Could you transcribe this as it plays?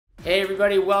Hey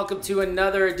everybody, welcome to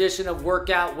another edition of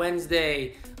Workout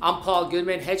Wednesday. I'm Paul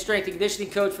Goodman, head strength and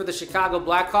conditioning coach for the Chicago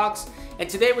Blackhawks. And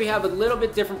today we have a little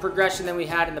bit different progression than we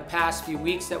had in the past few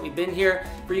weeks that we've been here.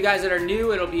 For you guys that are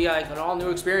new, it'll be like an all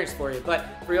new experience for you. But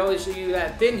for all of you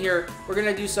that have been here, we're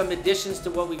gonna do some additions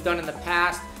to what we've done in the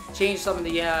past, change some of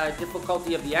the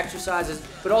difficulty of the exercises,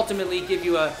 but ultimately give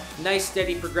you a nice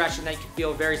steady progression that you can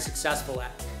feel very successful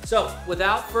at. So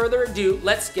without further ado,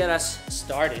 let's get us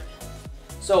started.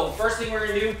 So the first thing we're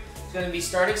gonna do is gonna be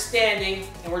starting standing,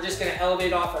 and we're just gonna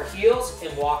elevate off our heels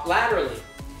and walk laterally.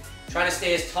 Trying to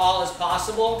stay as tall as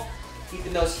possible,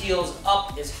 keeping those heels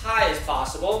up as high as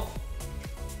possible.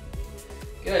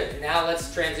 Good, now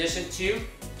let's transition to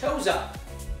toes up.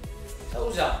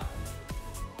 Toes up.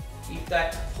 Keep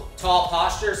that tall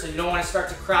posture, so you don't wanna start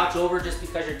to crouch over just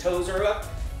because your toes are up.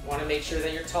 You wanna make sure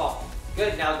that you're tall.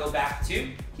 Good, now go back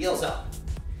to heels up.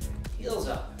 Heels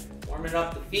up. Warming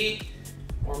up the feet.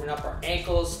 Warming up our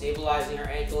ankles, stabilizing our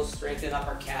ankles, strengthening up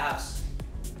our calves.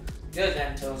 Good,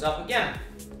 then toes up again.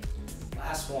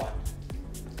 Last one.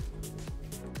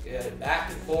 Good,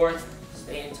 back and forth,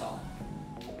 staying tall.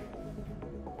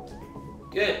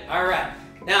 Good, all right.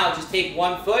 Now just take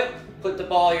one foot, put the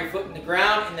ball of your foot in the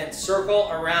ground, and then circle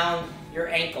around your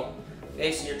ankle.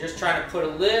 Okay, so you're just trying to put a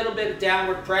little bit of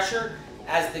downward pressure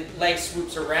as the leg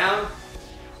swoops around.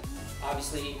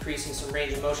 Obviously increasing some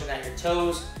range of motion at your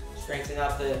toes. Strengthening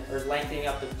up lengthening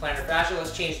up the plantar fascia.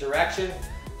 Let's change direction.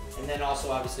 And then also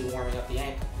obviously warming up the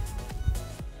ankle.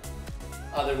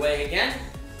 Other way again.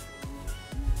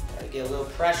 Try to get a little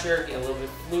pressure, get a little bit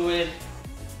fluid.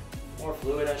 More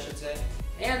fluid, I should say.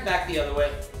 And back the other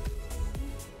way.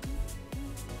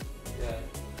 Good.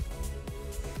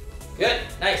 Good,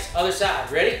 nice. Other side,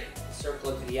 ready? Circle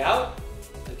it to the out.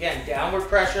 Again, downward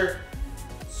pressure,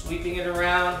 sweeping it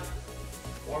around,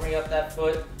 warming up that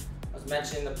foot. I was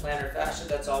mentioning the plantar fascia,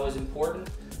 that's always important,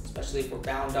 especially if we're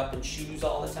bound up in shoes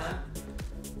all the time.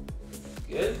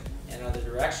 Good, and other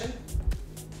direction.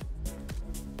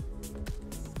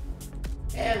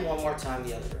 And one more time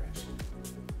the other direction.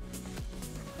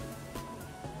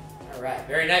 All right,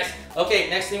 very nice. Okay,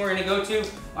 next thing we're gonna go to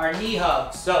our knee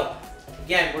hugs. So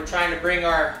again, we're trying to bring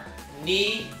our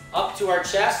knee up to our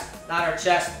chest, not our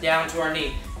chest down to our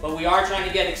knee, but we are trying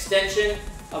to get extension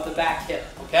of the back hip,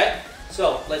 okay?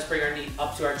 So let's bring our knee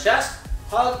up to our chest,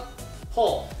 hug,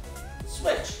 pull,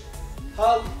 switch,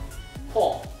 hug,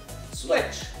 pull,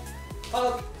 switch,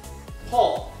 hug,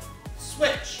 pull,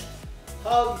 switch,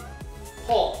 hug,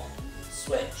 pull,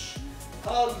 switch,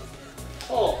 hug,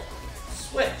 pull,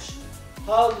 switch,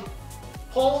 hug,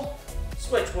 pull,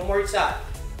 switch. One more each side.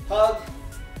 Hug,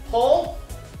 pull,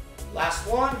 last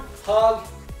one, hug,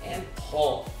 and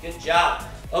pull. Good job.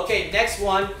 Okay, next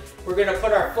one, we're gonna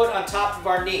put our foot on top of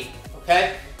our knee.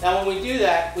 Okay? Now when we do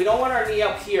that, we don't want our knee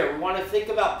up here. We want to think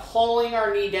about pulling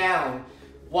our knee down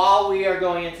while we are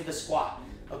going into the squat.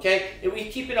 Okay? If we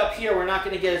keep it up here, we're not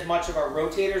going to get as much of our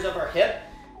rotators of our hip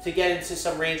to get into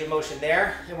some range of motion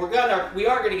there. And we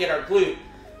are going to get our glute,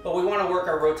 but we want to work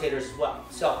our rotators as well.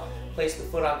 So place the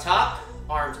foot on top,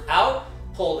 arms out,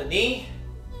 pull the knee,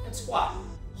 and squat.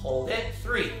 Hold it.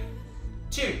 3,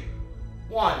 2,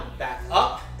 1. Back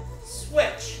up,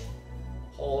 switch.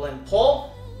 Hold and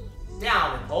pull.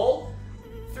 Down and hold.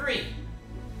 3,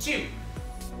 2,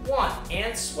 1,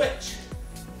 and switch.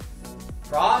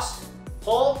 Cross,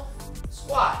 pull,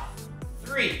 squat.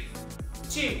 3,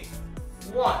 2,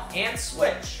 1, and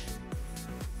switch.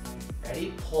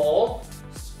 Ready? Pull,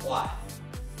 squat.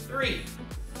 3,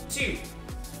 2,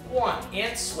 1,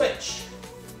 and switch.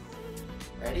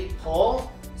 Ready?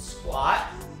 Pull, squat.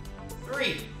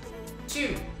 3,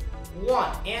 2,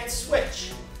 1, and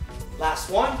switch.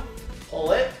 Last one.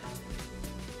 Pull it.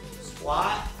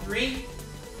 Squat, 3,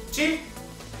 2,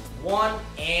 1,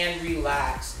 and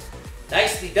relax.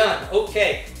 Nicely done.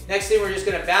 Okay, next thing we're just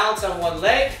gonna balance on one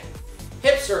leg.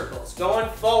 Hip circles, going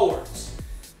forwards.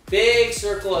 Big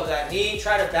circle of that knee.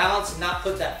 Try to balance and not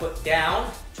put that foot down.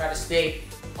 Try to stay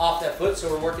off that foot, so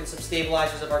we're working some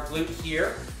stabilizers of our glute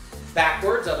here.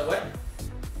 Backwards, other way.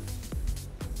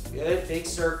 Good, big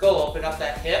circle, open up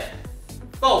that hip.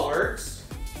 Forwards.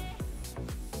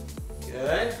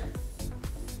 Good.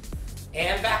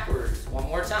 And backwards, one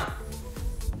more time.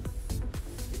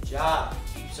 Good job.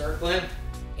 Keep circling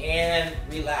and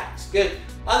relax. Good.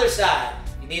 Other side.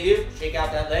 You need to shake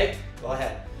out that leg. Go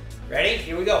ahead. Ready?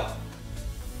 Here we go.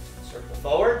 Circle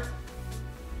forward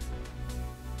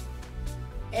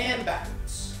and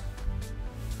backwards.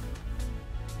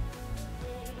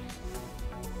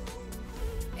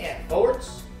 And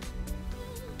forwards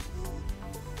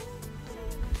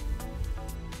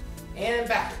and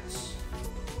backwards.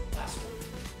 Last one.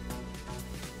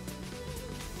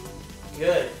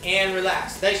 Good, and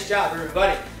relax. Nice job,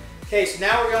 everybody. Okay, so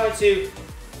now we're going to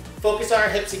focus on our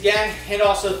hips again and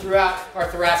also throughout our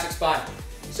thoracic spine.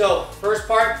 So first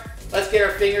part, let's get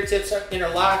our fingertips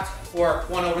interlocked or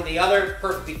one over the other,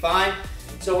 perfectly fine.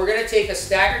 So we're gonna take a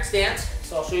staggered stance.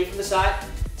 So I'll show you from the side.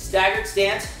 Staggered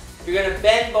stance. You're gonna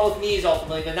bend both knees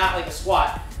ultimately, but not like a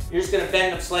squat. You're just gonna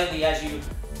bend them slightly as you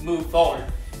move forward.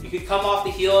 You could come off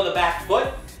the heel of the back foot,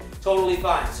 totally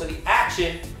fine. So the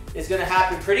action is gonna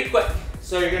happen pretty quick.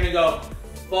 So you're gonna go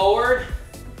forward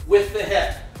with the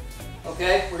hip.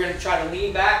 Okay, we're gonna try to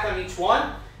lean back on each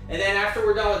one. And then after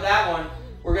we're done with that one,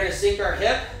 we're gonna sink our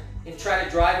hip and try to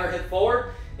drive our hip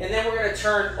forward. And then we're gonna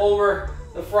turn over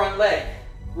the front leg,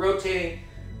 rotating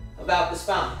about the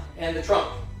spine and the trunk.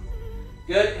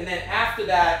 Good, and then after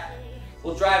that,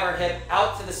 we'll drive our hip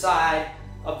out to the side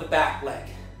of the back leg.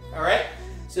 All right,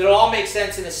 so it'll all make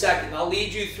sense in a second. I'll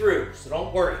lead you through, so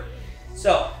don't worry.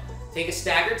 So take a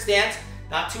staggered stance,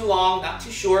 not too long, not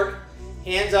too short.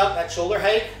 Hands up at shoulder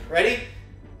height. Ready,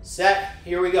 set,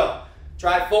 here we go.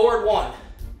 Drive forward, 1,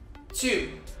 2,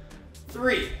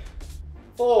 3,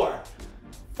 4,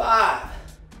 5,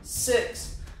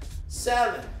 6,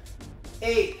 7,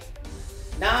 8,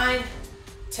 9,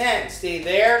 10. Stay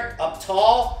there, up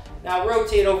tall. Now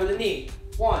rotate over the knee.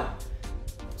 1,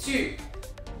 2,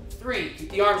 3. Keep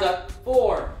the arms up.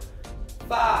 4,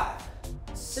 5,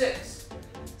 6,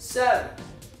 7,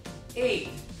 8,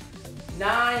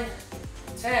 9,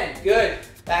 10. Good.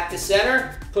 Back to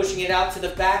center, pushing it out to the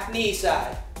back knee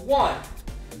side. 1,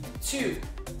 2,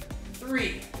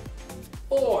 3,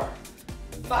 4,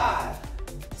 5,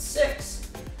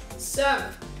 6,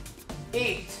 7,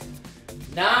 8,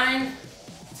 9,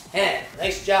 10.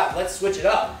 Nice job. Let's switch it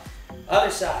up.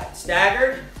 Other side.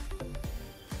 Staggered.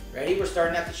 Ready? We're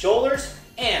starting at the shoulders.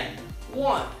 And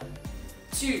 1,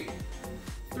 2,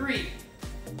 3,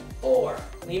 4.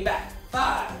 Lean back.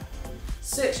 5,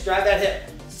 6. Drive that hip.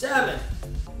 7,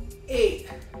 8,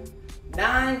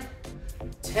 9,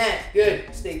 10.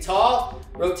 Good. Stay tall.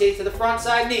 Rotate to the front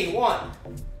side knee. 1,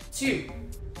 2,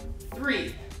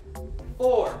 3,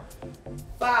 4,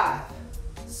 5,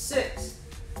 6,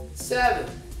 7,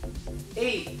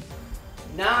 8,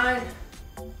 9,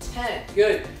 10.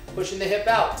 Good. Pushing the hip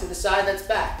out to the side that's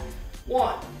back.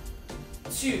 1,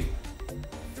 2,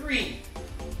 3,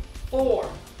 4,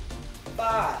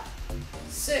 5,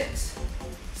 6,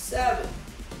 7,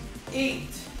 8,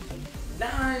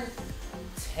 9,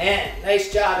 10.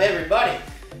 Nice job, everybody.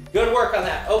 Good work on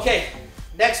that. Okay,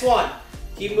 next one.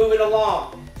 Keep moving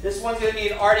along. This one's going to be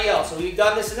an RDL. So we've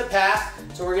done this in the past.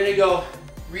 So we're going to go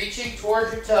reaching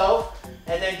towards your toe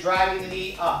and then driving the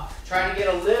knee up. Trying to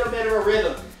get a little bit of a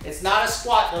rhythm. It's not a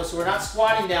squat though, so we're not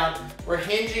squatting down. We're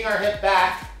hinging our hip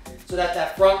back so that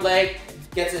that front leg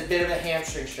gets a bit of a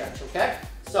hamstring stretch, okay?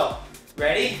 So,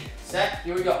 ready, set,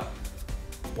 here we go.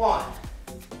 1.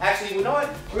 Actually, you know what?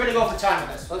 We're gonna go for time on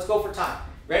this. Let's go for time.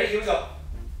 Ready, here we go.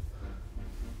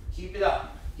 Keep it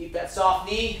up. Keep that soft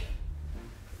knee.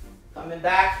 Coming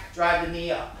back, drive the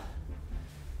knee up.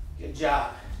 Good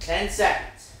job. 10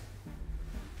 seconds.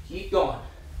 Keep going.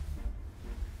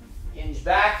 Hinge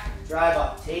back, drive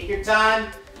up. Take your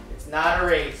time. It's not a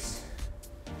race.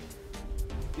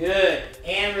 Good.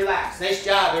 And relax. Nice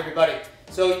job, everybody.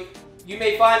 So you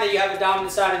may find that you have a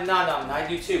dominant side and non-dominant. I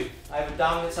do too. I have a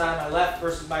dominant side on my left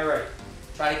versus my right.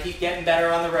 Try to keep getting better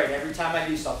on the right every time I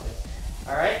do something.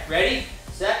 All right, ready,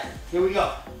 set, here we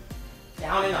go.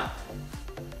 Down and up.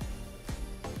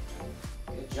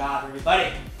 Good job,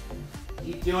 everybody.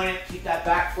 Keep doing it. Keep that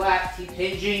back flat. Keep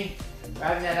hinging.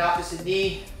 Driving that opposite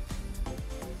knee.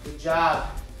 Good job.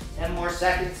 10 more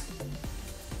seconds.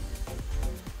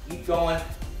 Keep going.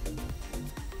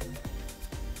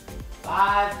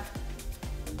 5,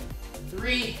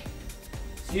 3,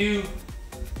 2,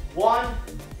 1,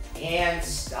 and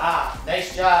stop.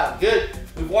 Nice job. Good.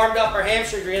 We've warmed up our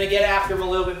hamstrings. We're going to get after them a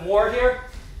little bit more here.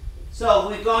 So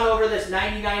we've gone over this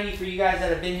 90-90 for you guys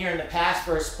that have been here in the past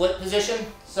for a split position.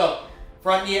 So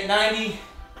front knee at 90,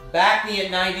 back knee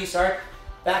at 90, sorry.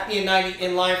 Back knee at 90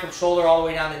 in line from shoulder all the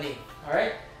way down the knee. All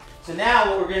right? So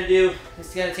now what we're going to do is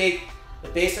going to take the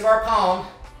base of our palm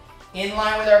in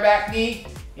line with our back knee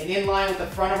and in line with the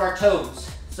front of our toes.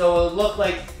 So it'll look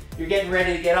like you're getting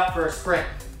ready to get up for a sprint.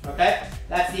 Okay?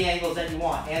 That's the angles that you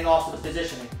want and also the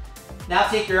positioning. Now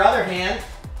take your other hand,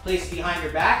 place it behind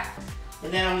your back,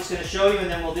 and then I'm just going to show you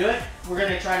and then we'll do it. We're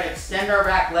going to try to extend our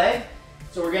back leg.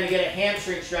 So we're going to get a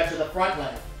hamstring stretch of the front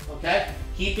leg. Okay?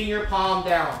 Keeping your palm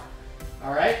down.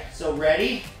 All right, so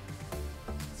ready,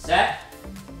 set,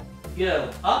 go.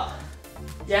 Up,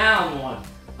 down 1,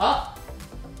 up,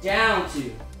 down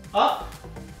 2, up,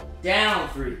 down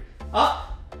 3,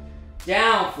 up,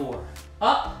 down 4,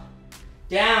 up,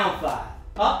 down 5,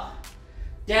 up,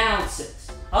 down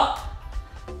 6, up,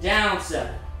 down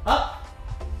 7, up,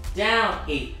 down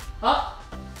 8, up,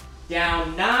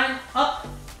 down 9, up,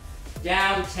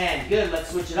 down 10. Good,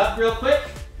 let's switch it up real quick.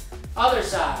 Other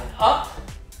side, up.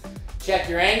 Check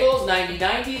your angles,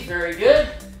 90-90, very good.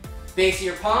 Base of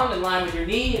your palm in line with your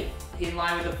knee, in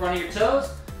line with the front of your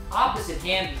toes. Opposite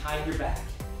hand behind your back.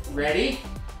 Ready?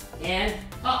 And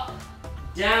up,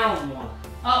 down 1,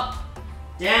 up,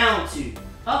 down 2,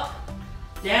 up,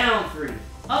 down 3,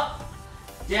 up,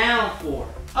 down 4,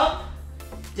 up,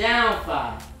 down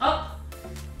 5, up,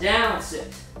 down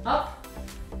 6, up,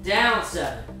 down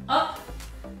 7, up,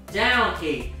 down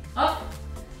 8, up,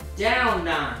 down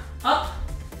 9, up,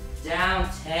 down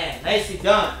 10. Nicely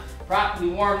done. Properly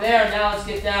warm there. Now let's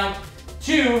get down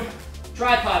to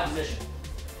tripod position.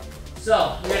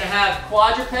 So you're going to have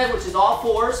quadruped, which is all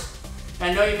fours.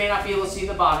 I know you may not be able to see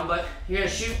the bottom, but you're going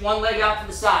to shoot one leg out to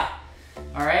the side.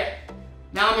 All right?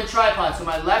 Now I'm in tripod. So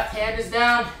my left hand is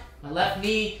down, my left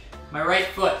knee, my right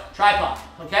foot. Tripod.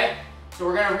 Okay? So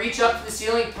we're going to reach up to the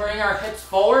ceiling, bring our hips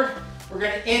forward. We're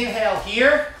going to inhale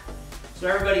here. So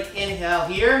everybody inhale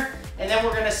here. And then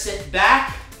we're going to sit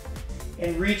back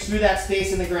and reach through that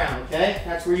space in the ground. Okay?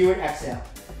 That's where you would exhale.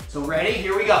 So ready?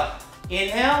 Here we go.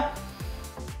 Inhale.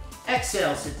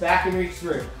 Exhale, sit back and reach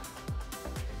through.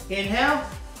 Inhale.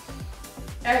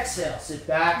 Exhale, sit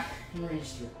back and reach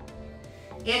through.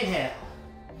 Inhale.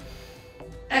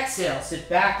 Exhale, sit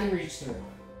back and reach through.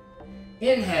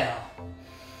 Inhale.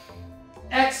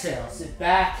 Exhale, sit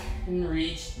back and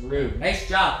reach through. Nice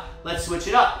job. Let's switch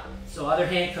it up. So other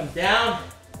hand comes down,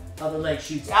 other leg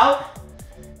shoots out.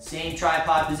 Same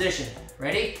tripod position.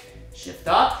 Ready? Shift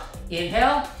up.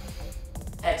 Inhale.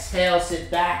 Exhale, sit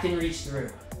back and reach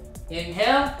through.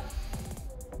 Inhale.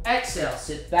 Exhale,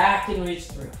 sit back and reach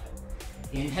through.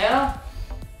 Inhale.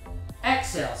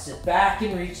 Exhale, sit back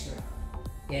and reach through.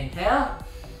 Inhale.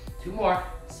 2 more.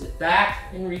 Sit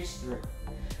back and reach through.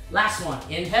 Last one.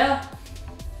 Inhale.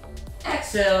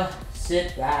 Exhale,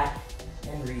 sit back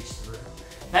and reach through.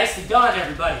 Nicely done,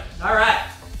 everybody. All right.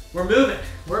 We're moving.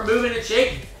 We're moving and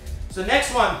shaking. So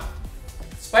next one,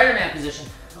 Spider-Man position.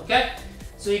 Okay?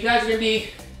 So you guys are going to be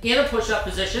in a push-up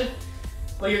position,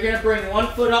 but you're going to bring one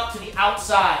foot up to the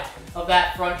outside of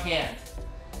that front hand.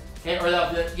 Okay, or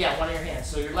one of your hands.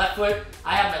 So your left foot,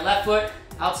 I have my left foot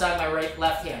outside my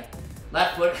left hand.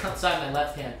 Left foot outside my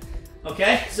left hand.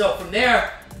 Okay, so from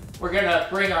there, we're going to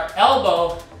bring our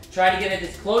elbow, try to get it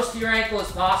as close to your ankle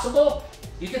as possible.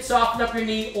 You can soften up your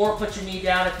knee or put your knee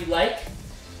down if you like.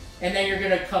 And then you're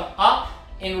going to come up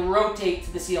and rotate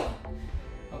to the ceiling.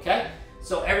 Okay,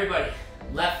 so everybody,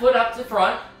 left foot up to the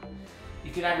front.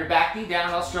 You can have your back knee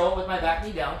down. I'll show it with my back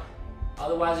knee down.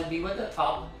 Otherwise, it'd be with it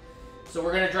up. So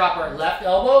we're going to drop our left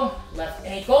elbow, left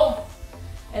ankle,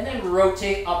 and then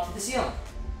rotate up to the ceiling.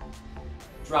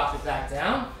 Drop it back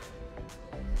down.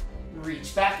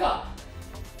 Reach back up.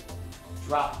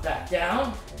 Drop it back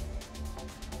down.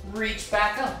 Reach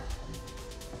back up.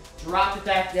 Drop it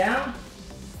back down.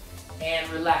 And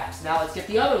relax. Now let's get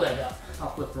the other leg up.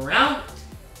 I'll flip around.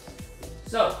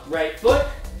 So, right foot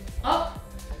up.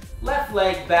 Left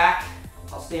leg back.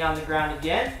 I'll stay on the ground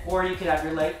again. Or you could have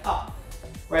your leg up.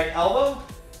 Right elbow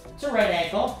to right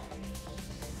ankle.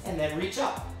 And then reach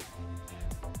up.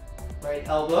 Right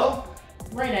elbow,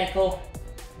 right ankle,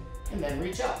 and then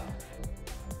reach up.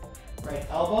 Right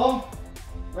elbow,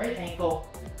 right ankle,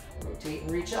 rotate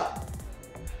and reach up.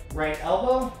 Right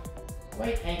elbow,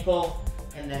 right ankle,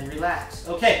 and then relax.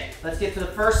 Okay, let's get to the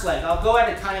first leg. I'll go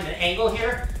at a kind of an angle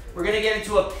here. We're gonna get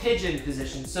into a pigeon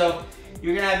position. So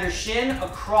you're gonna have your shin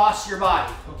across your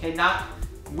body, okay? Not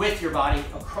with your body,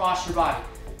 across your body.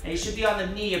 And you should be on the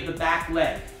knee of the back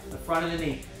leg, the front of the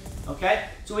knee, okay?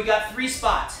 So we got 3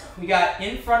 spots. We got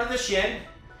in front of the shin,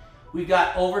 we've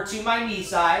got over to my knee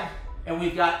side, and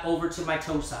we've got over to my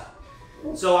toe side.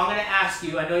 So I'm gonna ask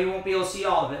you, I know you won't be able to see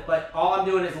all of it, but all I'm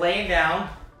doing is laying down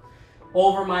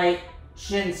over my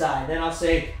shin side. Then I'll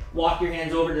say, walk your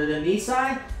hands over to the knee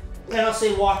side. Then I'll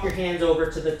say, walk your hands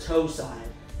over to the toe side.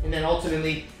 And then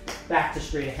ultimately, back to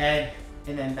straight ahead,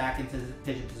 and then back into the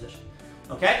pigeon position.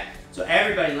 Okay? So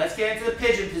everybody, let's get into the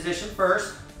pigeon position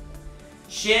first.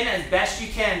 Shin as best you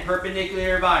can, perpendicular to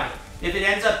your body. If it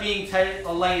ends up being tight,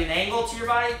 a light angle to your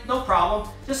body, no problem.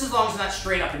 Just as long as it's not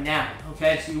straight up and down,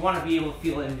 okay? So you want to be able to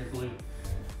feel it in your glute.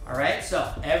 All right,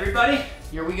 so everybody,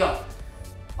 here we go.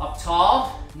 Up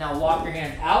tall, now walk your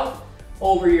hands out,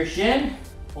 over your shin,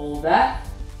 hold that.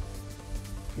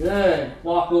 Good,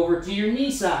 walk over to your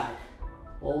knee side,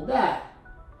 hold that.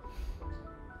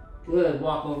 Good,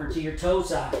 walk over to your toe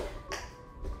side,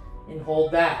 and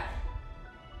hold that.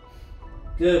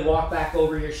 Good, walk back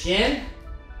over your shin.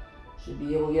 Should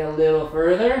be able to get a little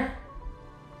further.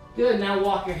 Good, now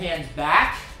walk your hands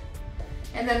back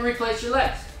and then replace your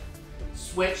legs.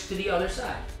 Switch to the other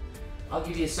side. I'll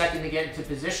give you a second to get into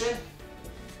position.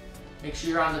 Make sure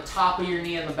you're on the top of your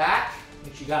knee and the back.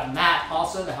 Make sure you got a mat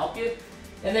also to help you.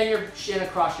 And then your shin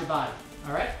across your body,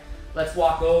 all right? Let's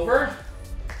walk over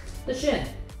the shin.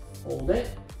 Hold it.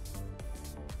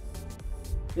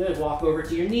 Good, walk over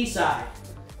to your knee side.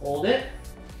 Hold it.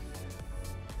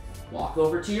 Walk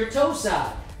over to your toe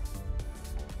side.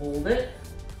 Hold it.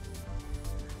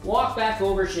 Walk back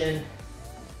over shin.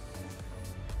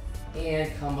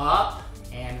 And come up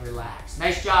and relax.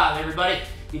 Nice job, everybody.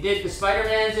 You did the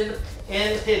Spider-Mans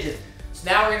and the pigeon.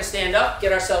 So now we're gonna stand up,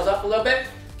 get ourselves up a little bit,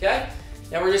 okay?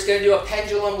 Now we're just gonna do a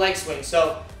pendulum leg swing.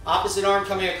 So opposite arm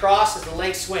coming across as the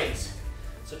leg swings.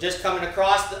 So just coming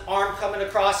across, the arm coming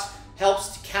across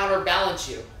helps to counterbalance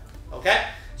you, okay?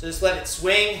 So just let it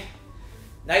swing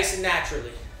nice and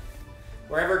naturally.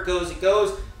 Wherever it goes, it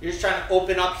goes. You're just trying to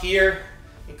open up here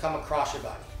and come across your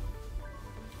body.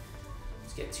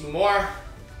 Let's get 2 more.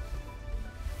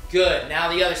 Good,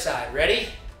 now the other side, ready?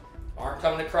 Arm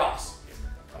coming across.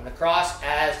 Coming across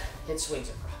as it swings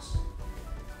across.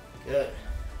 Good.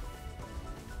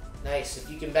 Nice, if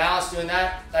you can balance doing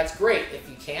that, that's great. If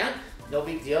you can't, no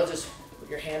big deal. Just put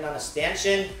your hand on a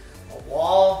stanchion, a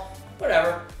wall,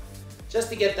 whatever, just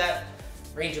to get that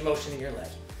range of motion in your leg.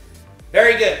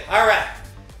 Very good, all right.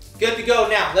 Good to go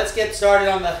now. Let's get started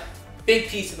on the big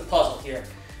piece of the puzzle here,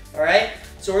 all right?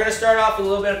 So we're gonna start off with a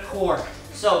little bit of core.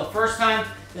 So the first time,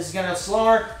 this is gonna go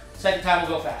slower, second time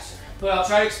we'll go faster. But I'll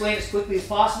try to explain as quickly as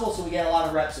possible so we get a lot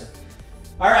of reps in.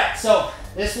 All right, so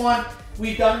this one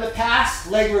we've done in the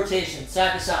past, leg rotation,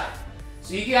 side to side.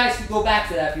 So you guys can go back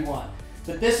to that if you want.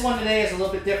 But this one today is a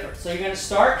little bit different. So you're gonna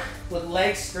start with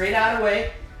legs straight out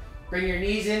away, bring your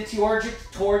knees in towards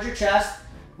your chest,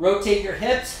 rotate your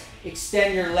hips,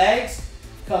 extend your legs,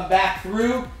 come back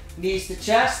through, knees to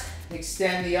chest,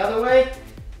 extend the other way,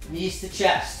 knees to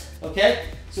chest, okay?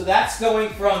 So that's going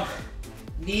from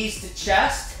knees to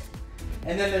chest,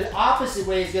 and then the opposite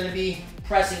way is gonna be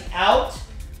pressing out,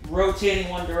 rotating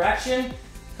one direction,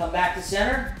 come back to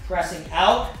center, pressing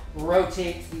out,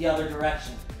 rotate to the other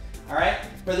direction, all right?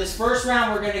 For this first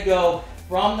round, we're gonna go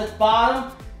from the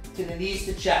bottom to the knees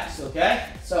to chest, okay?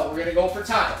 So we're gonna go for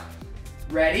time.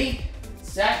 Ready,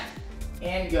 set,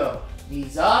 and go.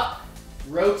 Knees up,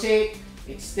 rotate,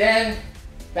 extend,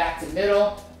 back to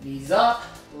middle, knees up,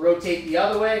 rotate the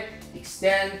other way,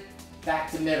 extend, back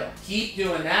to middle. Keep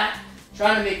doing that.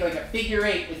 Trying to make like a figure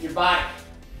 8 with your body.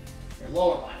 Your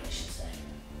lower body, I should say.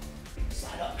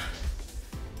 Slide up.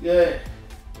 Good.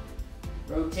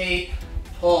 Rotate,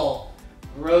 pull.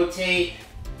 Rotate,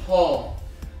 pull.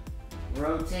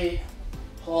 Rotate,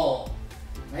 pull.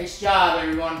 Nice job,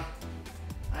 everyone.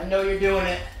 I know you're doing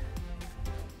it.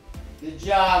 Good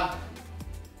job.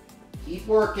 Keep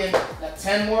working. Got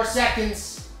 10 more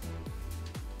seconds.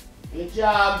 Good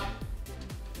job.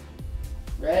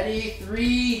 Ready?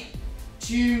 3,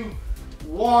 2,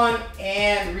 1,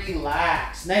 and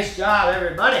relax. Nice job,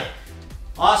 everybody.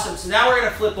 Awesome. So now we're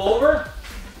going to flip over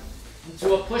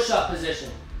into a push-up position.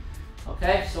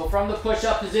 Okay, so from the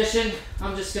push-up position,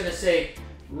 I'm just going to say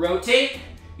rotate.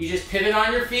 You just pivot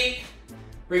on your feet,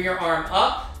 bring your arm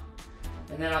up,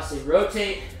 and then I'll say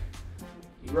rotate.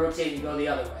 You rotate and go the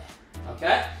other way.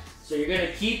 Okay? So you're going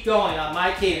to keep going on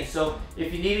my cadence. So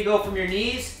if you need to go from your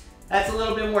knees, that's a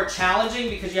little bit more challenging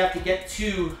because you have to get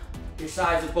to your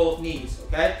sides of both knees,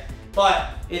 okay?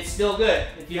 But it's still good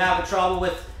if you have a trouble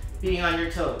with being on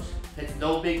your toes. It's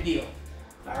no big deal.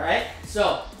 All right?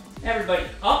 So everybody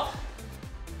up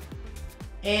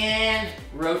and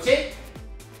rotate.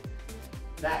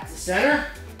 Back to center.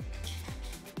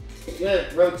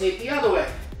 Good. Rotate the other way.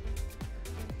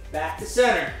 Back to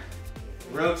center.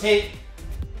 Rotate.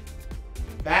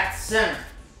 Back to center.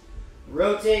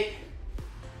 Rotate.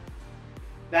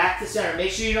 Back to center.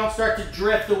 Make sure you don't start to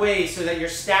drift away so that you're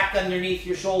stacked underneath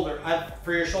your shoulder,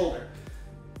 for your shoulder.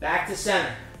 Back to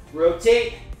center.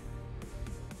 Rotate.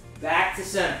 Back to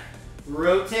center.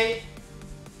 Rotate.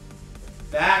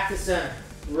 Back to center.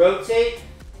 Rotate.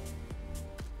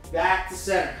 Back to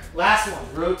center. Last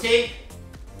one. Rotate.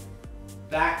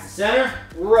 Back to center.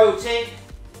 Rotate.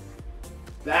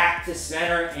 Back to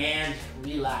center and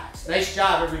relax. Nice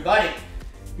job, everybody.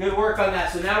 Good work on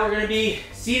that. So now we're going to be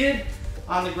seated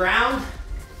on the ground,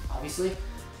 obviously.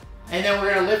 And then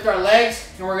we're going to lift our legs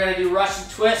and we're going to do Russian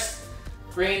twist.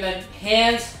 Bring the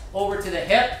hands over to the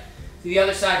hip, to the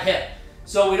other side hip.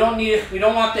 So we don't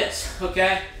want this,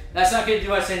 okay? That's not going to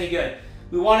do us any good.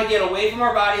 We want to get away from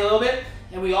our body a little bit,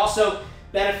 and we also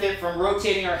benefit from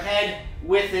rotating our head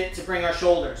with it to bring our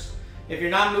shoulders. If you're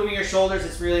not moving your shoulders,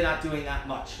 it's really not doing that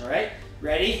much, all right?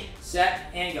 Ready, set,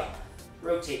 and go.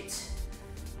 Rotate.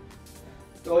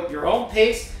 Go at your own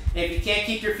pace. And if you can't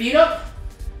keep your feet up,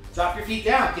 drop your feet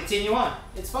down, continue on.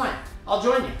 It's fine, I'll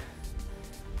join you.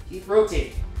 Keep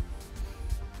rotating.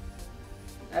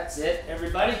 That's it,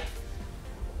 everybody.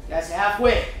 You guys are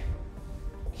halfway.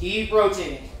 Keep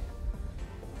rotating.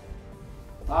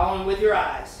 Following with your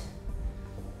eyes.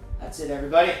 That's it,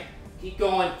 everybody. Keep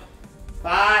going.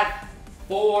 5,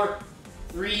 4,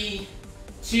 3,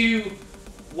 2,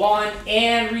 1,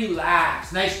 and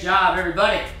relax. Nice job,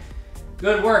 everybody.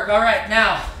 Good work. All right,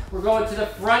 now we're going to the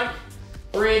front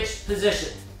bridge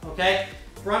position, okay?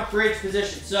 Front bridge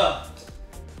position. So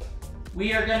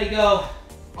we are gonna go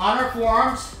on our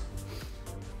forearms,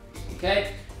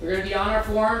 okay? We're gonna be on our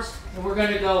forearms, and we're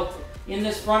gonna go in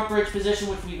this front bridge position,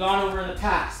 which we've gone over in the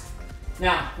past.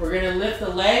 Now, we're gonna lift the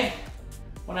leg.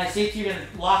 When I say to you, you're gonna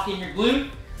lock in your glute,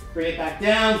 bring it back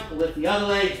down, lift the other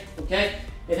leg, okay?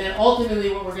 And then ultimately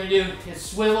what we're gonna do is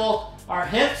swivel our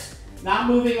hips, not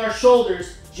moving our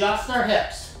shoulders, just our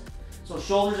hips. So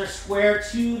shoulders are square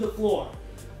to the floor,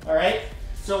 all right?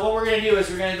 So what we're gonna do is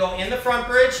we're gonna go in the front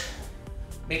bridge,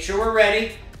 make sure we're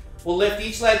ready. We'll lift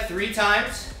each leg 3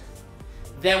 times,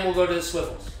 then we'll go to the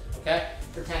swivels, okay?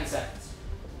 For 10 seconds.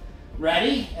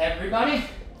 Ready, everybody?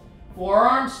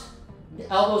 Forearms,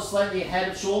 elbows slightly ahead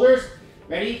of shoulders.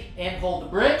 Ready, and hold the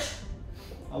bridge.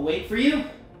 I'll wait for you.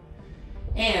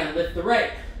 And lift the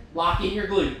right, lock in your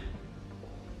glute.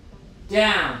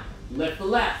 Down, lift the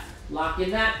left, lock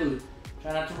in that glute.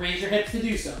 Try not to raise your hips to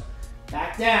do so.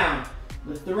 Back down,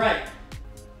 lift the right.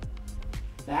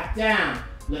 Back down,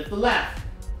 lift the left.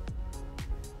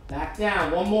 Back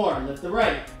down, one more, lift the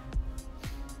right.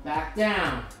 Back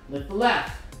down, lift the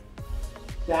left.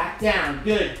 Back down,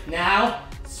 good. Now,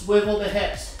 swivel the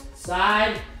hips,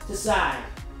 side to side.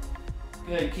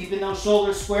 Good, keeping those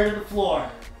shoulders square to the floor.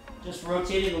 Just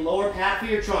rotating the lower half of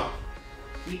your trunk.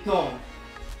 Keep going.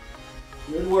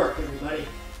 Good work, everybody.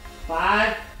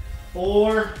 5,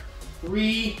 4,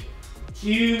 3,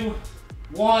 2,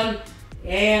 1,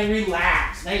 and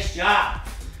relax. Nice job.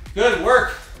 Good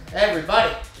work,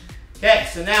 everybody. Okay,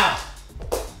 so now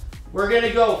we're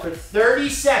gonna go for 30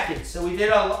 seconds. So we did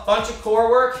a bunch of core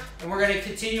work, and we're gonna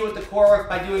continue with the core work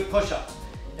by doing push-ups.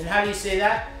 And how do you say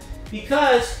that?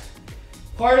 Because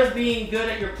part of being good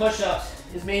at your push-ups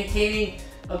is maintaining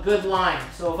a good line.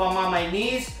 So if I'm on my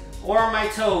knees or on my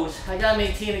toes, I gotta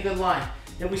maintain a good line.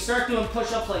 If we start doing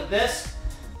push-ups like this,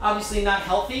 obviously not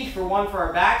healthy, for one, for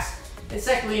our backs, and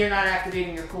secondly, you're not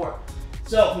activating your core.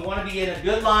 So we wanna be in a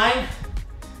good line,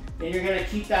 and you're gonna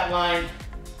keep that line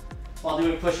while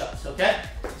doing push-ups, okay?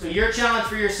 So your challenge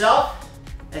for yourself,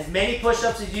 as many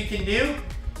push-ups as you can do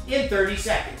in 30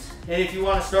 seconds. And if you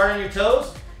wanna start on your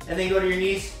toes and then go to your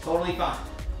knees, totally fine.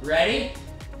 Ready,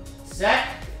 set,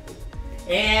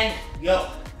 and go.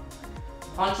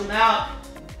 Punch them out.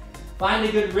 Find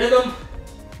a good rhythm.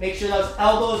 Make sure those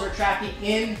elbows are tracking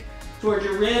in towards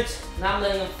your ribs, not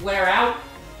letting them flare out.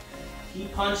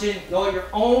 Keep punching, go at your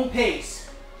own pace.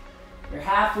 You're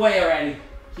halfway already.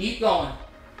 Keep going.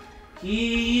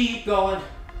 Keep going.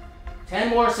 10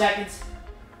 more seconds.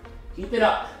 Keep it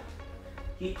up.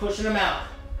 Keep pushing them out.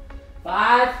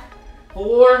 5,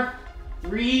 4,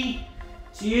 3,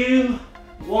 2,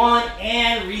 1,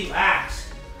 and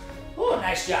relax. Oh,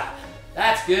 nice job.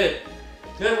 That's good.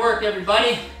 Good work,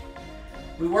 everybody.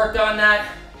 We worked on that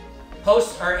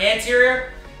post or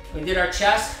anterior. We did our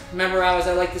chest. Remember, as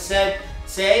I like to say,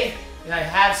 and I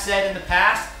have said in the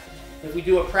past, if we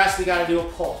do a press, we got to do a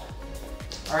pull.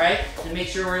 All right, and make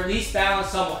sure we're at least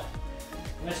balanced somewhat.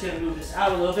 I'm just gonna move this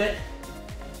out a little bit.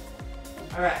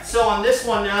 All right, so on this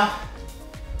one now,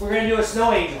 we're gonna do a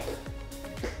snow angel.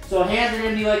 So hands are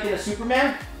gonna be like in a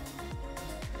Superman,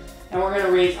 and we're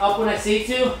gonna raise up when I say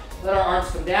to. Let our arms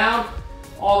come down,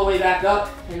 all the way back up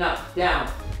and up,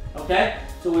 down. Okay?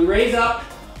 So we raise up,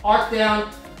 arc down,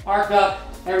 arc up,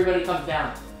 everybody comes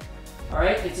down. All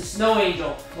right? It's a snow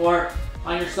angel, or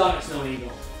on your stomach snow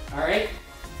angel. All right?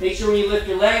 Make sure when you lift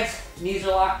your legs, knees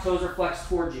are locked, toes are flexed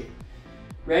towards you.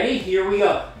 Ready? Here we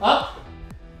go. Up,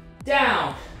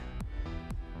 down,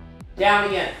 down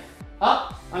again.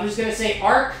 Up. I'm just gonna say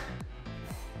arc,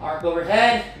 arc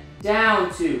overhead,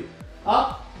 down 2,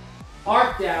 up,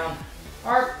 arc down,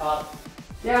 arc up,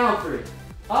 down 3,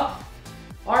 up,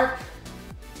 arc,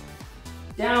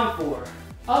 down 4,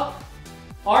 up,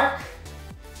 arc,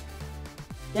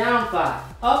 down 5,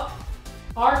 up,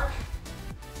 arc,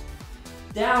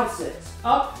 down 6,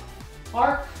 up,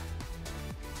 arc,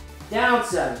 down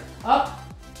 7, up,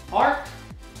 arc,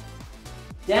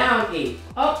 down 8,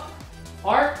 up,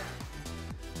 arc,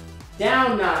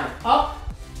 down 9, up,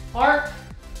 arc,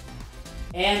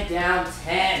 and down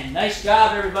 10. Nice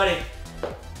job, everybody.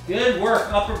 Good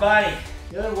work, upper body.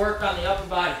 Good work on the upper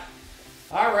body.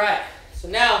 All right, so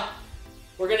now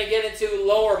we're gonna get into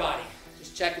lower body.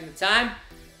 Just checking the time.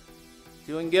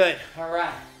 Doing good, all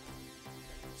right.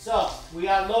 So we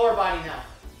got lower body now.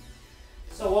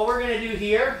 So what we're gonna do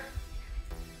here,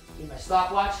 get my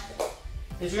stopwatch,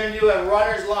 is we're gonna do a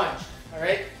runner's lunge, all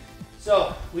right?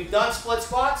 So we've done split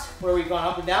squats where we've gone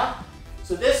up and down.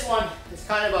 So this one is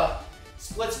kind of a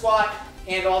split squat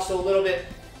and also a little bit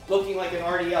looking like an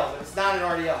RDL, but it's not an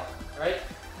RDL, all right?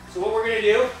 So what we're gonna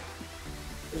do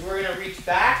is we're gonna reach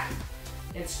back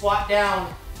and squat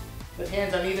down with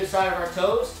hands on either side of our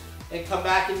toes and come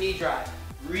back and knee drive.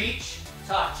 Reach,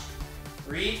 touch,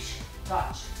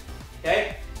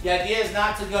 okay? The idea is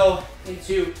not to go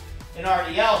into an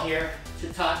RDL here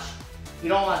to touch. We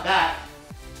don't want that.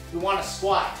 We want to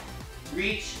squat.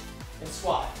 Reach and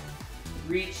squat.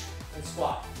 Reach and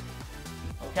squat.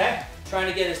 Okay? Trying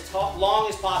to get as long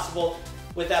as possible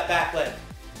with that back leg.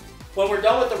 When we're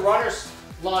done with the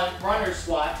runner's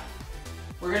squat,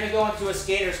 we're going to go into a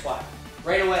skater squat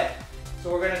right away.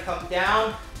 So we're going to come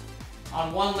down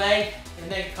on one leg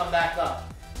and then come back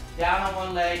up. Down on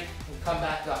one leg and come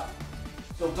back up.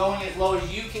 So going as low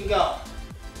as you can go.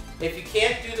 If you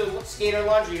can't do the skater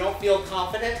lunge or you don't feel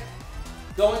confident,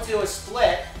 go into a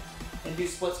split and do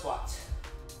split squats,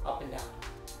 up and down,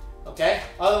 okay?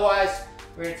 Otherwise,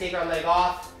 we're gonna take our leg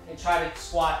off and try to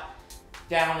squat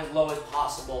down as low as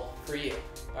possible for you,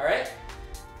 all right?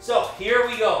 So here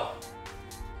we go.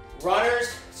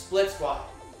 Runners, split squat.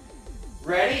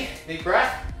 Ready? Big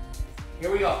breath.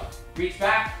 Here we go. Reach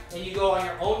back and you go on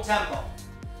your own tempo.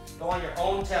 Go on your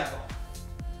own tempo.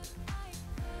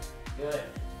 Good.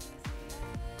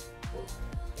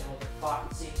 And with the clock at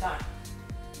the same time.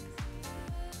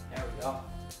 There we go.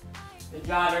 Good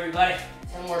job, everybody.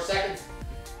 10 more seconds.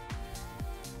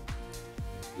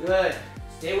 Good.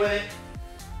 Stay with it.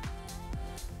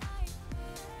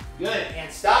 Good.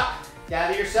 And stop.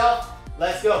 Gather yourself.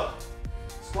 Let's go.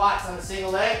 Squats on a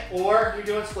single leg, or you're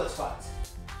doing split squats.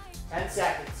 10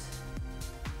 seconds.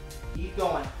 Keep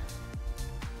going.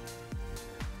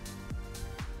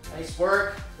 Nice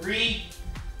work. 3,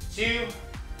 2,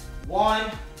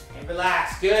 1, and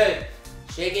relax. Good.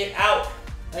 Shake it out.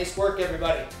 Nice work,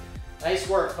 everybody. Nice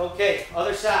work. Okay,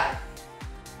 other side.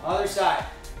 Other side.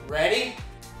 Ready,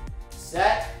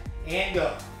 set, and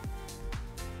go.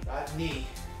 Drive the knee.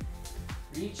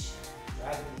 Reach,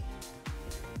 drive the knee.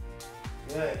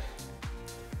 Good.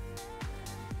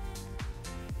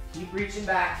 Keep reaching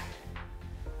back.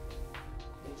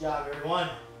 Good job, everyone.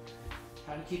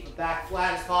 Trying to keep the back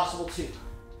flat as possible, too.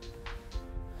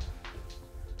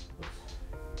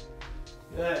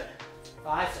 Good.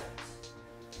 5 seconds.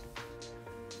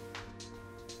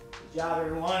 Good job,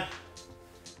 everyone.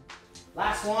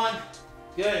 Last one.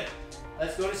 Good.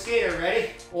 Let's go to skater.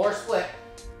 Ready? Or split.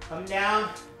 Come down,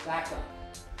 back up.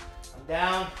 Come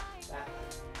down, back up.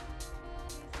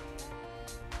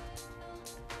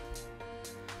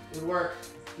 Good work.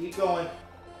 Keep going.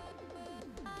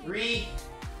 3,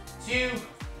 2,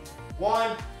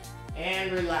 1,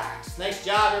 and relax. Nice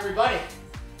job, everybody.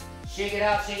 Shake it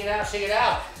out, shake it out, shake it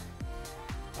out.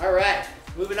 All right,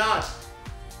 moving on.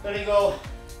 Gonna go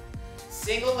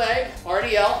single leg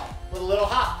RDL with a little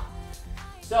hop.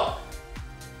 So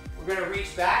we're gonna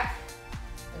reach back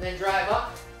and then drive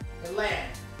up and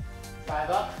land. Drive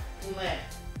up and land.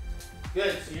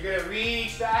 Good, so you're gonna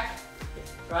reach back,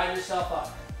 drive yourself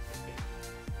up.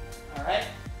 All right,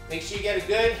 make sure you get a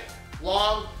good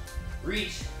long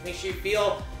reach. Make sure you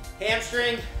feel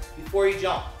hamstring before you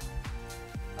jump.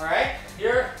 All right,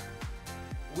 here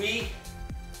we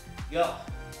go.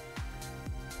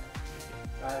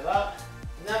 Drive up.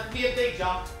 Doesn't have to be a big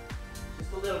jump,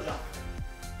 just a little jump.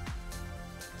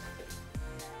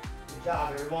 Good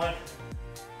job, everyone.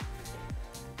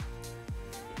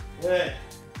 Good.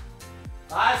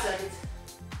 5 seconds.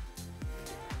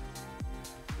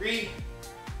 3,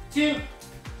 2,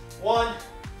 1,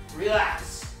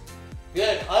 relax.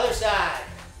 Good, other side.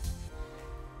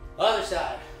 Other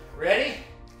side. Ready,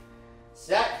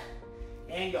 set,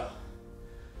 and go.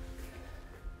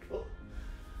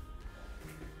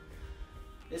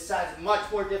 This side's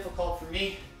much more difficult for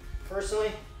me,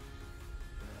 personally,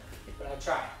 but I'll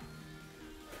try.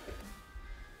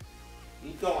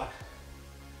 Keep going.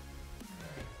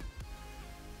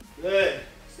 Good,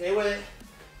 stay with it.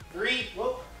 3,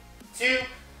 2,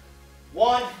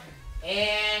 1,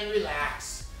 and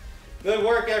relax. Good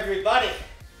work, everybody.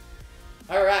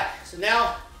 All right, so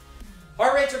now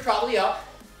heart rates are probably up,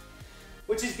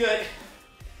 which is good.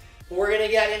 but we're gonna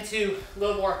get into a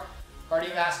little more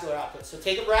cardiovascular output. So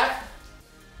take a breath,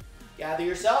 gather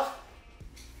yourself.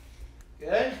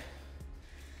 Good.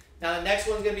 Now the next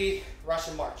one's gonna be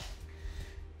Russian march.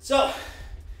 So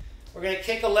we're gonna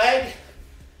kick a leg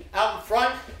out in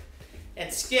front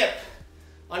and skip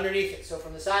underneath it. So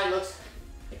from the side it looks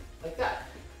like that.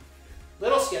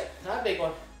 Little skip, not a big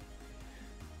one.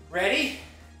 Ready,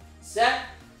 set,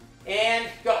 and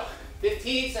go.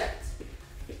 15 seconds.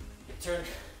 Turn.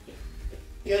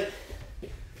 Good.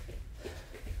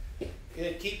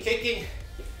 Good, keep kicking.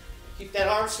 Keep that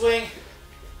arm swing.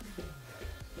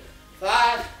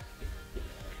 5,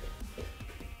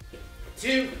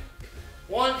 2,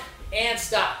 1, and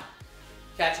stop.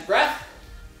 Catch your breath.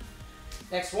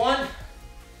 Next one,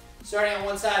 starting on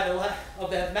one side of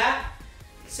the mat,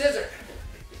 scissor.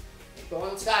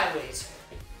 Going sideways.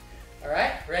 All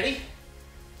right, ready,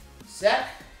 set,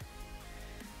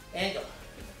 and go.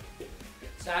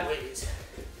 Sideways.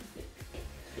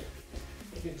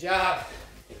 Good job.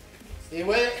 Stay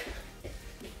with it.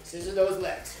 Scissor those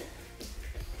legs.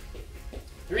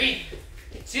 3,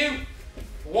 2,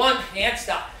 1, and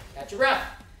stop. Catch your breath.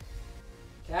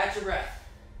 Catch your breath.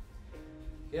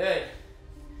 Good.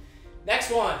 Next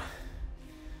one.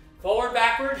 Forward,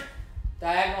 backward,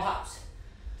 diagonal hops.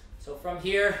 So from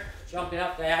here, jumping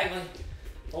up diagonally,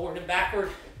 forward and backward,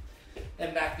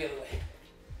 then back the other way.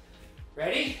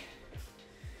 Ready,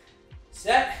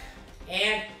 set,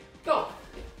 and go.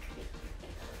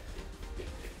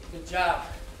 Good job.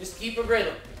 Just keep a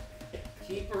rhythm.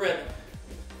 Keep a rhythm.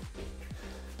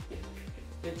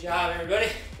 Good job,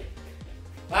 everybody.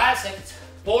 5 seconds.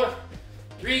 4,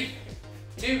 3,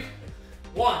 2,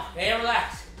 1. And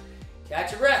relax.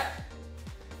 Catch your breath.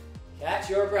 Catch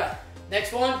your breath.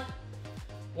 Next one,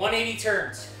 180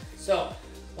 turns. So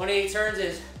 180 turns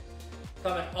is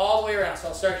coming all the way around. So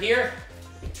I'll start here,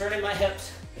 turning my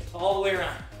hips all the way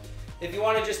around. If you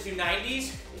want to just do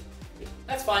 90s,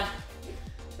 that's fine.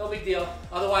 No big deal.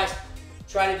 Otherwise,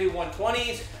 try to do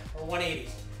 120s or 180s.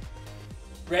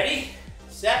 Ready,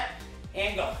 set,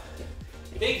 and go.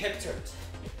 Big hip turns.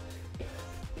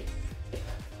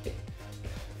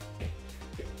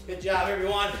 Good job,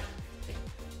 everyone.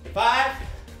 5,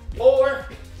 4,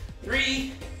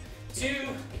 3, 2,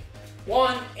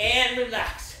 1, and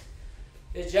relax.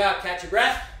 Good job. Catch your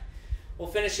breath. We'll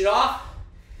finish it off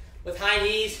with high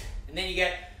knees, and then you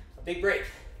get a big break.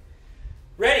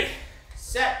 Ready,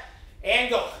 set, and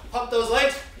go. Pump those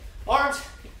legs, arms,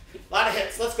 a lot of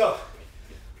hits. Let's go.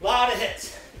 A lot of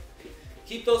hits.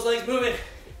 Keep those legs moving.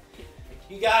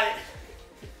 You got it.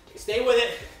 Stay with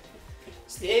it.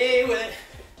 Stay with it.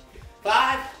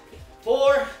 5,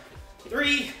 4,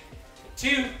 3,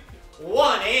 2,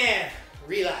 1, and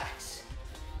relax.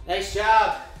 Nice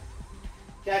job.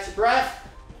 Catch your breath.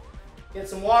 Get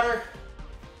some water.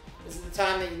 This is the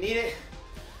time that you need it.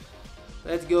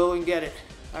 Let's go and get it.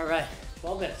 All right,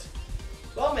 12 minutes.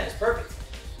 12 minutes, perfect.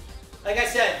 Like I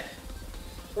said,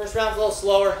 first round's a little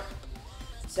slower,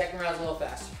 second round's a little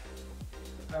faster.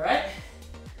 All right,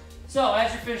 so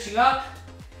as you're finishing up,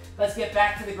 let's get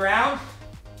back to the ground.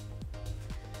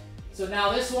 So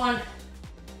now this one,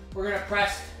 we're gonna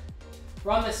press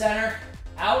from the center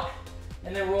out,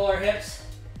 and then roll our hips,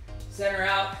 center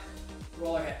out,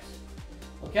 roll our hips.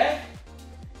 Okay?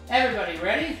 Everybody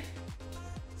ready?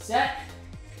 Set,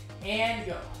 and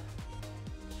go.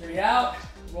 Straight out,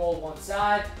 roll one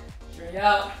side, straight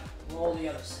out, roll the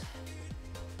other side.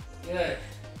 Good.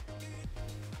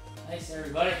 Nice,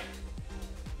 everybody.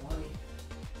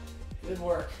 Good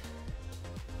work.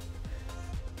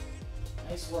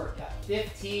 Nice work. Got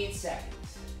 15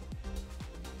 seconds.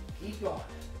 Keep going.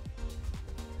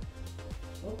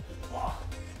 Oh.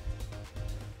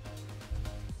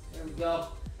 There we go.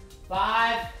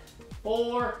 5,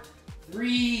 4,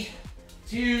 3,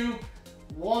 2,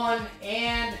 1,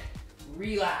 and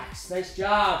relax. Nice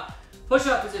job.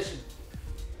 Push-up position.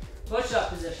 Push-up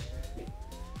position.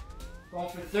 Going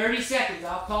for 30 seconds.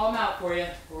 I'll call them out for you.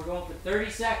 We're going for 30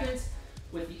 seconds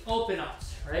with the open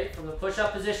ups, right? From the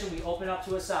push-up position, we open up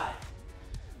to a side.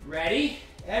 Ready?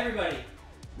 Everybody,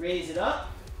 raise it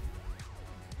up.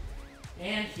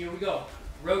 And here we go.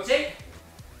 Rotate.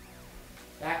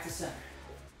 Back to center.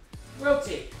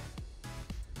 Rotate.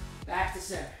 Back to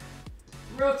center.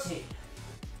 Rotate.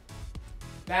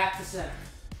 Back to center.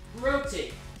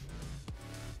 Rotate.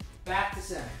 Back to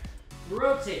center.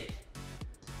 Rotate.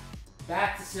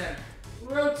 Back to center.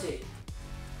 Rotate.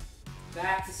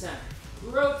 Back to center.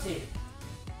 Rotate.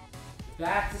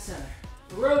 Back to center.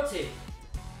 Rotate.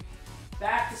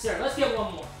 Back to center. Let's get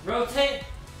one more. Rotate.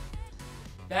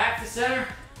 Back to center.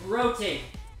 Rotate.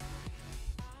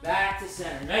 Back to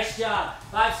center. Nice job.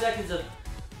 5 seconds of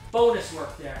bonus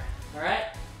work there. All right,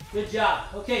 good job.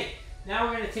 Okay, now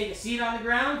we're gonna take a seat on the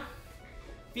ground,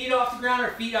 feet off the ground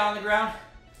or feet on the ground,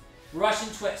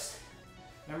 Russian twist.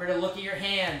 Remember to look at your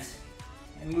hands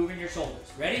and moving your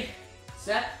shoulders. Ready,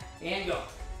 set, and go.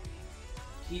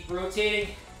 Keep rotating,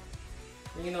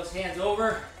 bringing those hands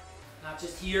over, not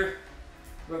just here,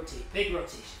 rotate, big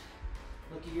rotation.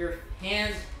 Look at your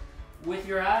hands with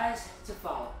your eyes to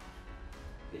follow.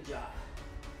 Good job.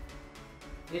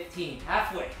 15,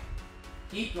 halfway.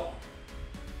 Keep going.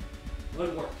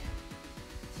 Good work.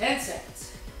 10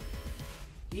 seconds.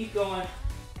 Keep going.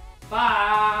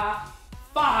 5,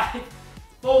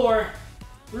 4,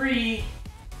 3,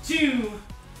 2,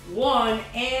 1,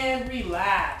 and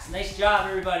relax. Nice job,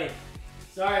 everybody.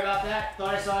 Sorry about that.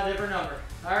 Thought I saw a different number.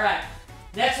 All right,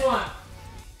 next one.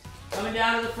 Coming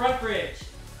down to the front bridge.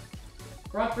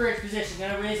 Front bridge position.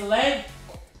 Gonna raise the leg,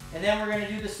 and then we're gonna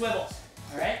do the swivels.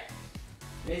 All right?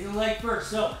 Raising the leg first.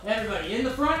 So, everybody in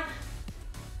the front.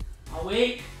 I'll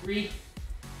wait. 3,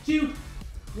 2,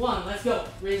 1. Let's go.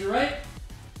 Raise the right.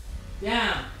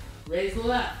 Down. Raise the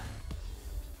left.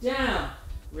 Down.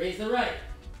 Raise the right.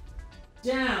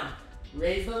 Down.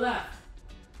 Raise the left.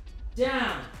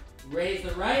 Down. Raise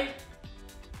the right.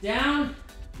 Down.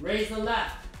 Raise the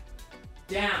left.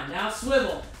 Down. Now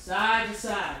swivel. Side to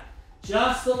side.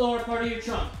 Just the lower part of your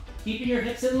trunk. Keeping your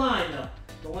hips in line though.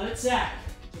 Don't let it sag.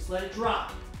 Just let it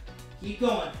drop. Keep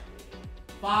going.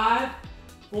 5,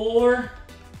 4,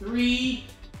 3,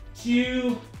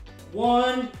 2,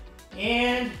 1,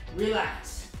 and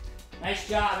relax. Nice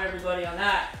job, everybody, on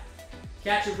that.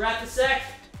 Catch your breath a sec,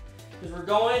 because we're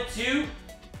going to,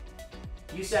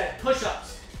 you said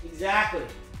push-ups. Exactly.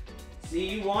 See,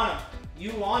 you want them.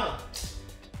 You want them.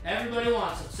 Everybody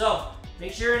wants them. So,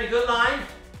 make sure you're in a good line.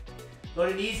 Go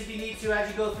to knees if you need to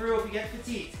as you go through if you get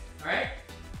fatigued. All right?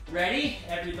 Ready,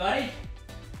 everybody?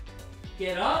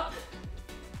 Get up,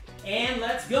 and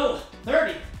let's go.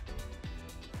 30.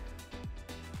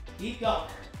 Keep going.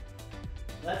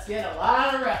 Let's get a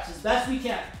lot of reps as best we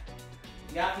can.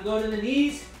 You have to go to the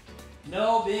knees,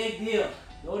 no big deal.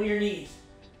 Go to your knees.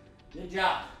 Good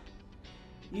job.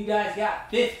 You guys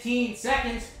got 15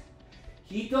 seconds.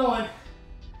 Keep going.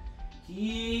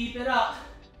 Keep it up.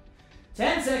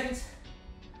 10 seconds.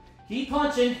 Keep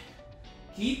punching.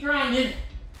 Keep grinding.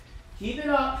 Keep it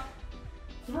up.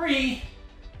 3,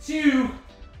 2,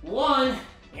 1,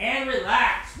 and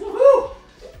relax. Woohoo!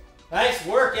 Nice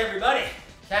work, everybody.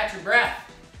 Catch your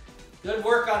breath. Good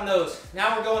work on those.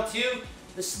 Now we're going to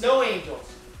the snow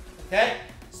angels. Okay?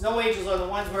 Snow angels are the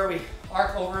ones where we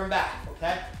arc over and back.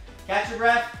 Okay? Catch your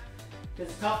breath,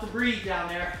 because it's tough to breathe down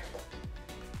there.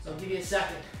 So I'll give you a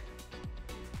second.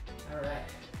 All right.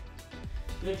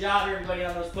 Good job, everybody,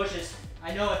 on those pushes.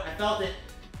 I know it. I felt it.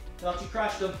 Felt you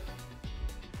crushed them.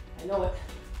 I know it.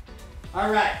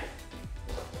 All right.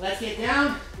 Let's get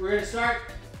down. We're going to start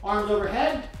arms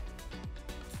overhead.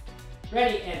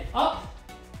 Ready, and up,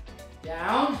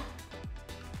 down,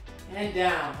 and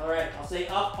down. All right, I'll say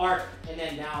up, arc, and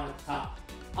then down at the top.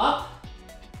 Up,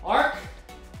 arc,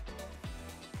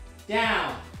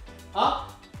 down,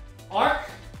 up, arc,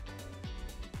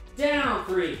 down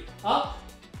 3, up,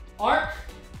 arc,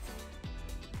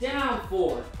 down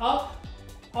 4, up,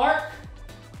 arc,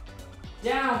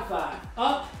 down 5,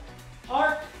 up,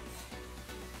 arc,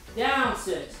 down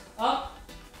 6, up,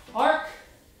 arc,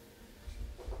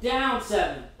 down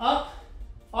 7, up,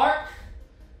 arc,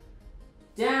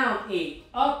 down 8,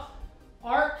 up,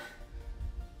 arc,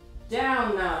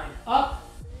 down 9, up,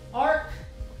 arc,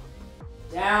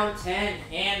 down 10,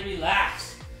 and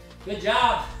relax. Good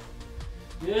job.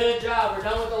 Good job. We're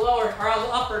done with the lower, or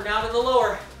the upper, now to the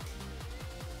lower.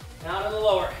 Now to the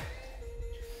lower.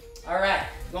 All right,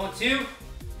 going to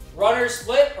runner's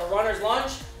split or runner's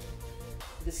lunge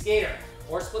with the skater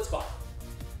or split squat.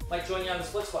 Might join you on the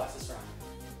split squats this round.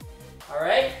 All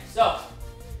right, so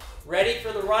ready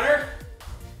for the runner.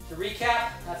 To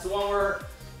recap, that's the one where we're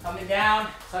coming down,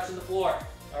 touching the floor,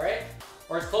 all right?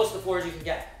 Or as close to the floor as you can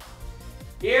get.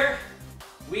 Here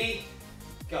we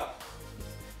go.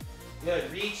 Good,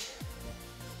 reach,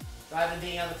 drive the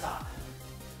knee on the top.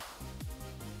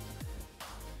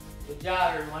 Good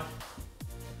job, everyone.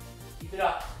 Keep it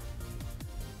up.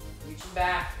 Reaching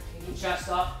back, taking chest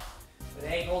up with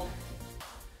angled.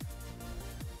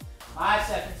 5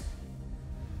 seconds.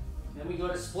 Then we go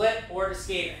to split or to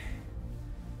skater.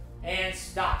 And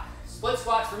stop. Split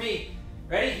squats for me.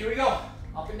 Ready? Here we go.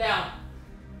 Up and down.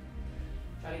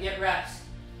 Try to get reps.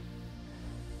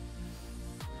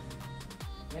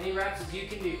 Many reps as you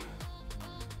can do.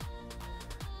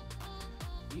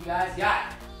 You guys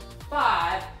got it.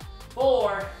 5,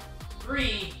 4,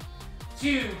 3,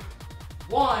 2,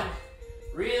 1,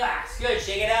 relax. Good,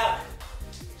 shake it out.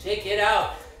 Shake it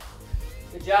out.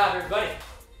 Good job, everybody.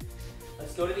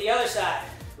 Let's go to the other side.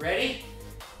 Ready?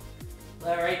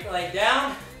 Let right leg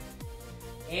down.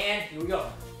 And here we go.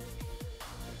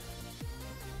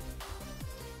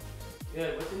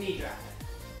 Good, with the knee drop.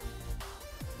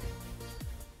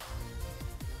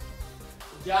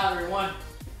 Good job, everyone.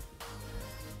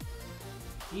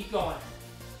 Keep going.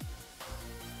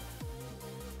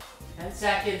 10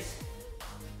 seconds.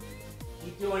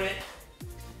 Keep doing it.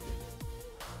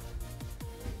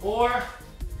 4,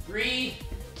 3,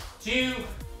 2,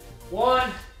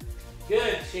 1.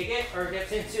 Good. Shake it or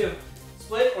gets into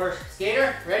split or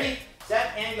skater. Ready,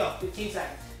 set, and go. 15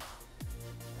 seconds.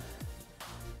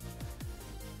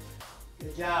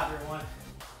 Good job, everyone.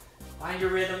 Find your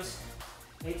rhythms.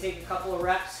 May take a couple of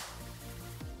reps.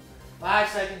 5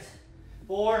 seconds.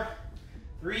 4,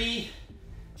 3,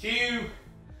 2,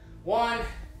 1.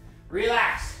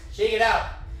 Relax. Shake it out.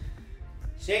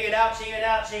 Shake it out, shake it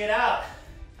out, shake it out.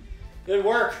 Good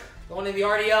work. Going to the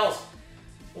RDLs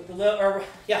with the little,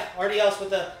 RDLs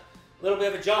with a little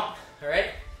bit of a jump. All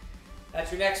right.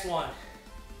 That's your next one.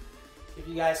 Give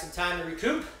you guys some time to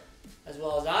recoup, as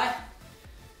well as I.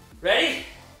 Ready?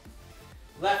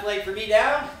 Left leg for me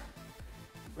down.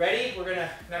 Ready? We're gonna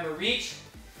remember reach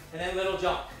and then little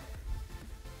jump.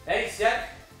 Ready, set.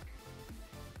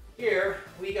 Here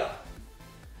we go.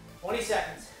 20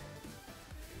 seconds.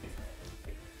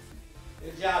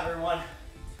 Good job, everyone.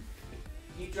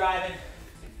 Keep driving.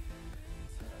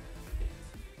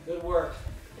 Good work.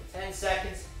 10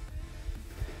 seconds.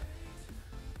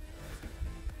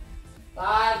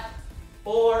 5,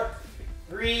 4,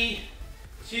 3,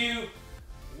 2,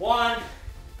 1.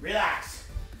 Relax.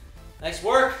 Nice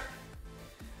work.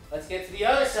 Let's get to the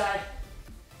other side.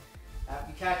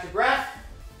 After you catch your breath.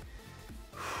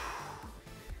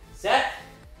 Set.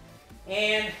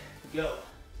 And go.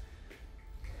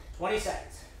 20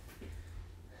 seconds.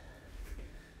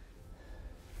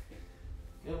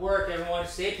 Good work, everyone.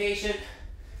 Stay patient.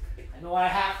 I know I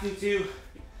have to too,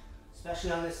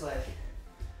 especially on this leg.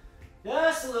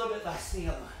 Just a little bit less than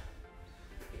the other one.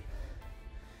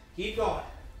 Keep going.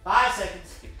 5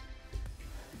 seconds.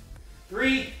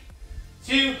 3,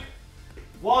 2,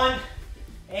 1,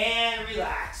 and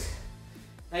relax.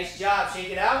 Nice job. Shake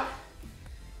it out.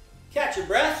 Catch your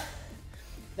breath.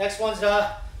 Next one's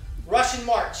a Russian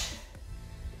march.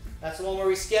 That's the one where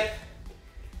we skip,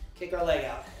 kick our leg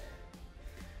out.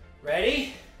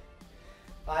 Ready?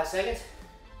 5 seconds.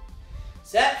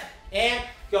 Set, and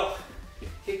go.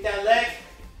 Kick that leg.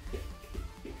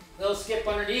 Little skip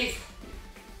underneath.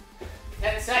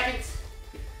 10 seconds.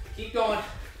 Keep going.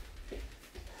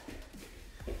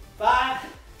 5,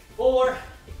 4,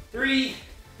 3,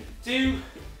 2,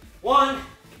 1,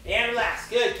 and relax.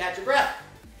 Good, catch your breath.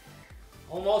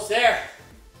 Almost there.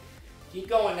 Keep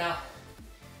going now.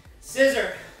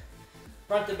 Scissor,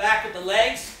 front to back with the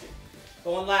legs,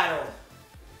 going lateral.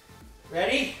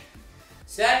 Ready,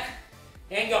 set,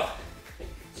 and go.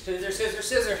 Scissor, scissor,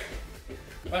 scissor.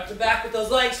 Front to back with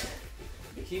those legs.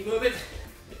 Keep moving.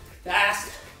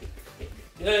 Fast.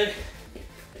 Good.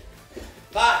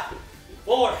 5,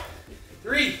 4,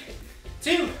 3,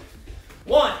 2,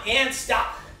 1, and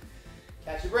stop.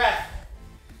 Catch your breath.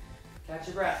 Catch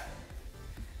your breath.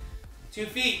 2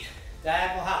 feet,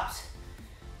 diagonal hops.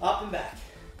 Up and back.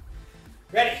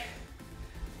 Ready,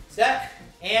 set,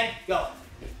 and go.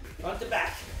 Front to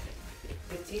back.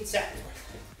 15 seconds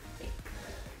worth.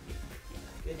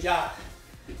 Good job.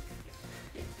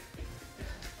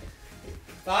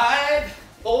 5,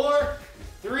 4,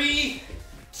 3,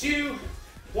 2,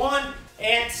 1,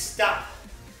 and stop.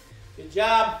 Good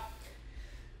job.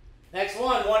 Next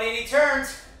one, 180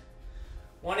 turns.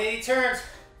 180 turns,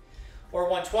 or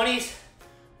 120s,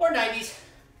 or 90s.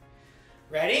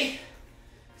 Ready,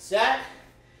 set,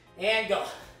 and go.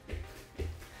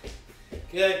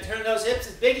 Good, turn those hips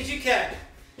as big as you can.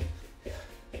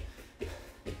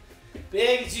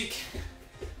 Big as you can.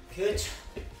 Good job.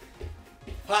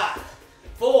 5,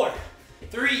 4,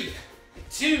 3,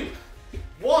 2,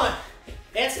 1,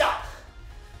 and stop.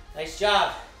 Nice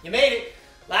job. You made it.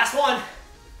 Last one.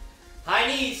 High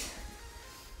knees.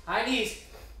 High knees.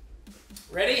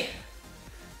 Ready,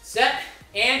 set,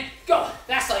 and go.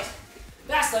 Fast slice.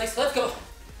 Fast slice. Let's go.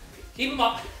 Keep them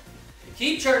up.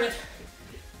 Keep churning.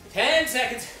 10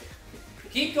 seconds.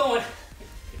 Keep going.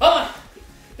 Come on.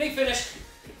 Big finish.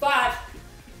 5,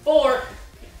 4,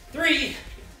 3,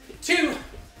 2,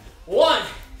 1,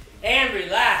 and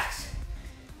relax.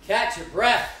 Catch your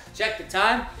breath. Check the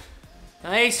time.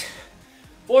 Nice.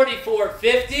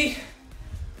 44:50.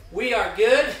 We are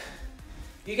good.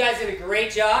 You guys did a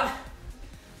great job.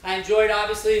 I enjoyed,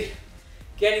 obviously,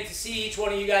 getting to see each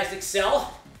one of you guys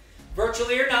excel,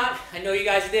 virtually or not. I know you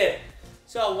guys did.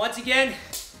 So once again,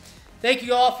 thank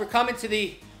you all for coming to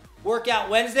the Workout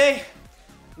Wednesday.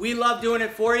 We love doing it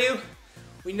for you.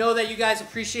 We know that you guys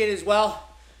appreciate it as well.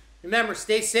 Remember,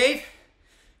 stay safe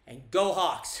and go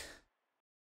Hawks.